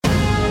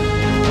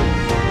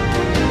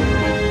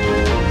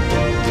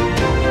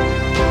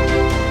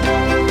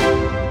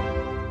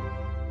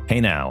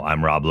Hey now,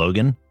 I'm Rob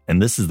Logan,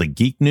 and this is the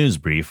Geek News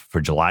Brief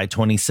for July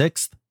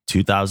 26th,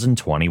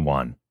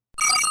 2021.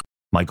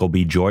 Michael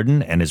B.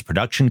 Jordan and his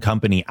production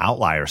company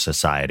Outlier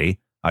Society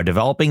are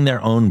developing their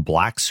own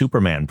Black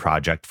Superman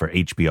project for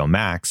HBO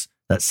Max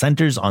that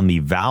centers on the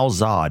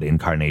Val-Zod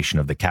incarnation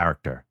of the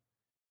character.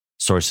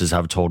 Sources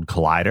have told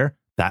Collider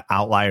that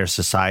Outlier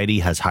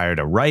Society has hired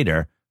a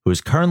writer who is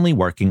currently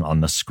working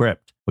on the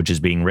script, which is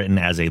being written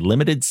as a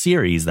limited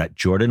series that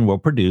Jordan will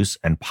produce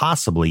and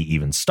possibly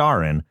even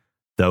star in,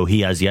 though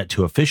he has yet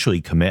to officially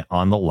commit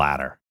on the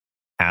latter.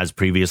 As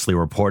previously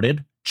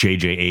reported,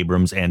 J.J.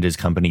 Abrams and his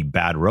company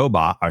Bad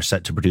Robot are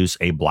set to produce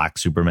a Black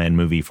Superman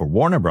movie for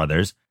Warner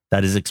Brothers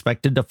that is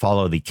expected to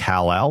follow the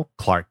Kal-El,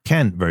 Clark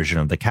Kent version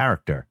of the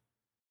character.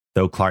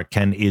 Though Clark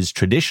Kent is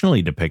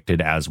traditionally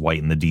depicted as white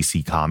in the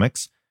DC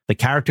comics, the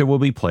character will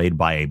be played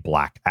by a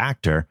black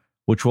actor,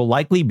 which will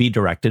likely be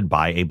directed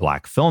by a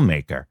black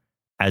filmmaker,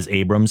 as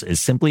Abrams is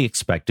simply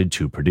expected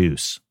to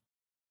produce.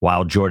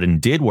 While Jordan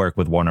did work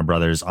with Warner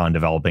Brothers on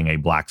developing a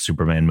Black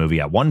Superman movie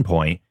at one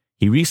point,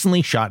 he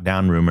recently shot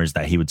down rumors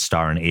that he would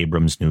star in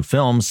Abrams' new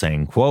film,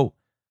 saying, quote,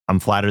 "I'm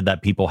flattered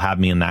that people have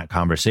me in that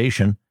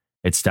conversation.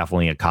 It's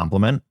definitely a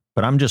compliment,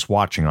 but I'm just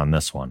watching on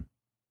this one."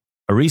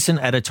 A recent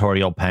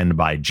editorial penned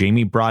by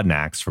Jamie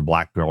Broadnax for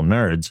Black Girl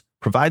Nerds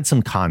provides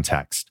some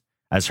context.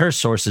 As her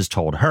sources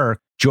told her,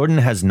 Jordan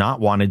has not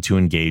wanted to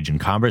engage in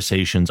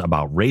conversations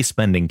about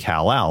race-bending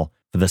Kal-El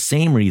for the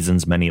same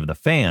reasons many of the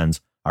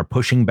fans are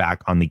pushing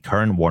back on the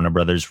current Warner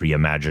Brothers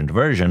reimagined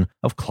version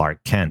of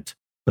Clark Kent,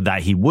 but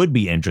that he would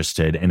be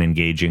interested in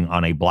engaging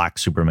on a Black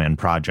Superman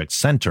project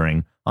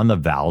centering on the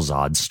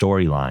Val-Zod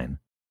storyline.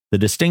 The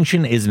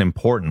distinction is an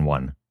important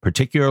one,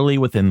 particularly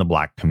within the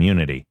Black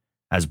community,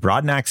 as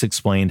Broadnax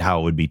explained how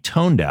it would be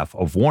tone-deaf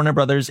of Warner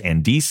Brothers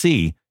and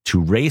DC to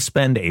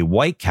race-bend a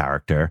white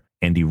character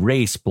and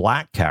erase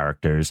Black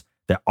characters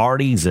that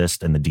already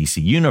exist in the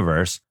DC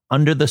universe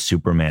under the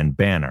Superman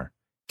banner,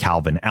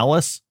 Calvin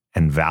Ellis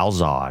and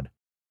Val-Zod.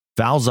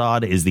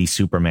 Val-Zod is the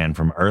Superman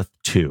from Earth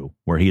 2,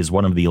 where he is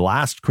one of the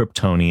last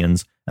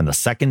Kryptonians and the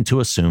second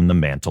to assume the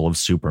mantle of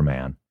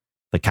Superman.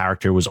 The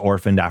character was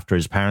orphaned after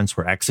his parents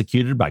were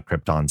executed by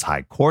Krypton's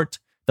High Court,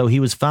 though he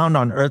was found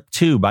on Earth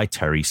 2 by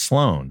Terry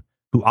Sloan,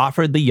 who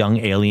offered the young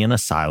alien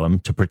asylum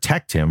to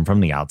protect him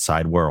from the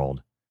outside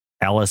world.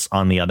 Ellis,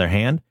 on the other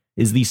hand,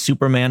 is the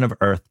Superman of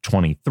Earth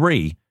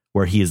 23,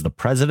 where he is the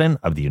President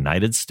of the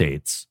United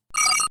States.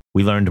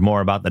 We learned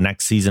more about the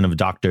next season of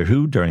Doctor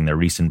Who during their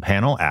recent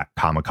panel at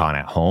Comic-Con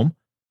at Home.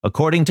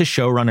 According to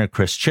showrunner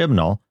Chris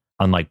Chibnall,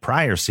 unlike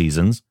prior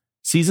seasons,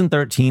 Season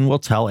 13 will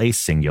tell a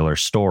singular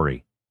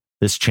story.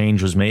 This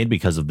change was made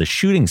because of the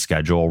shooting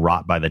schedule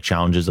wrought by the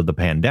challenges of the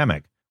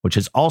pandemic, which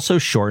has also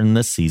shortened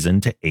this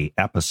season to 8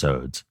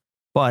 episodes.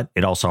 But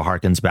it also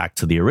harkens back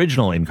to the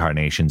original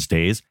Incarnations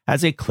days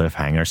as a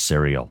cliffhanger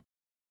serial.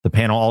 The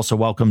panel also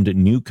welcomed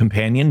new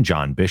companion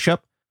John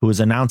Bishop, who was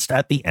announced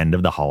at the end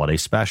of the holiday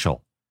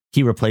special.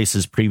 He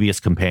replaces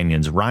previous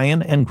companions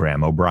Ryan and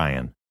Graham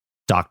O'Brien.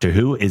 Doctor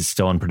Who is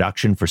still in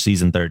production for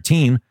Season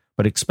 13,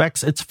 but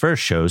expects its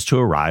first shows to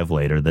arrive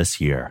later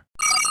this year.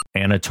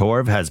 Anna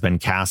Torv has been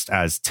cast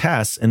as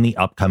Tess in the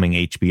upcoming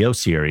HBO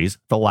series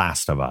The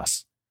Last of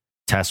Us.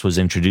 Tess was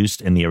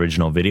introduced in the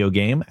original video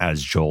game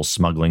as Joel's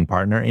smuggling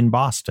partner in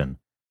Boston.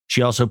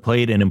 She also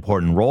played an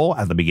important role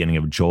at the beginning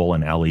of Joel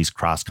and Ellie's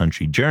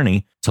cross-country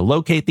journey to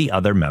locate the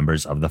other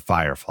members of the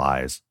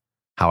Fireflies.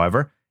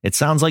 However, it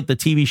sounds like the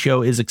TV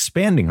show is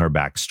expanding her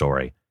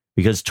backstory,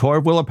 because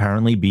Torv will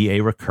apparently be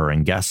a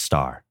recurring guest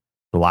star.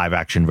 The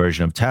live-action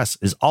version of Tess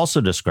is also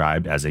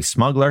described as a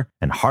smuggler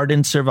and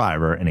hardened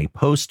survivor in a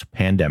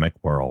post-pandemic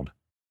world.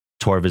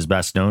 Torv is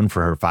best known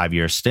for her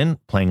 5-year stint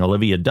playing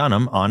Olivia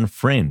Dunham on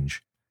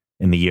Fringe.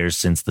 In the years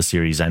since the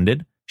series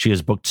ended, she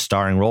has booked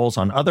starring roles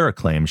on other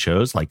acclaimed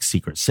shows like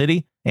Secret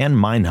City and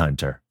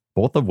Mindhunter,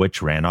 both of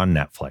which ran on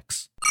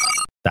Netflix.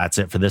 That's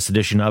it for this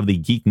edition of the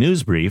Geek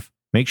News Brief.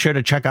 Make sure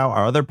to check out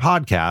our other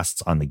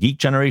podcasts on the Geek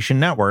Generation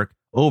Network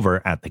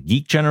over at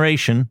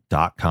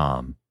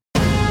thegeekgeneration.com.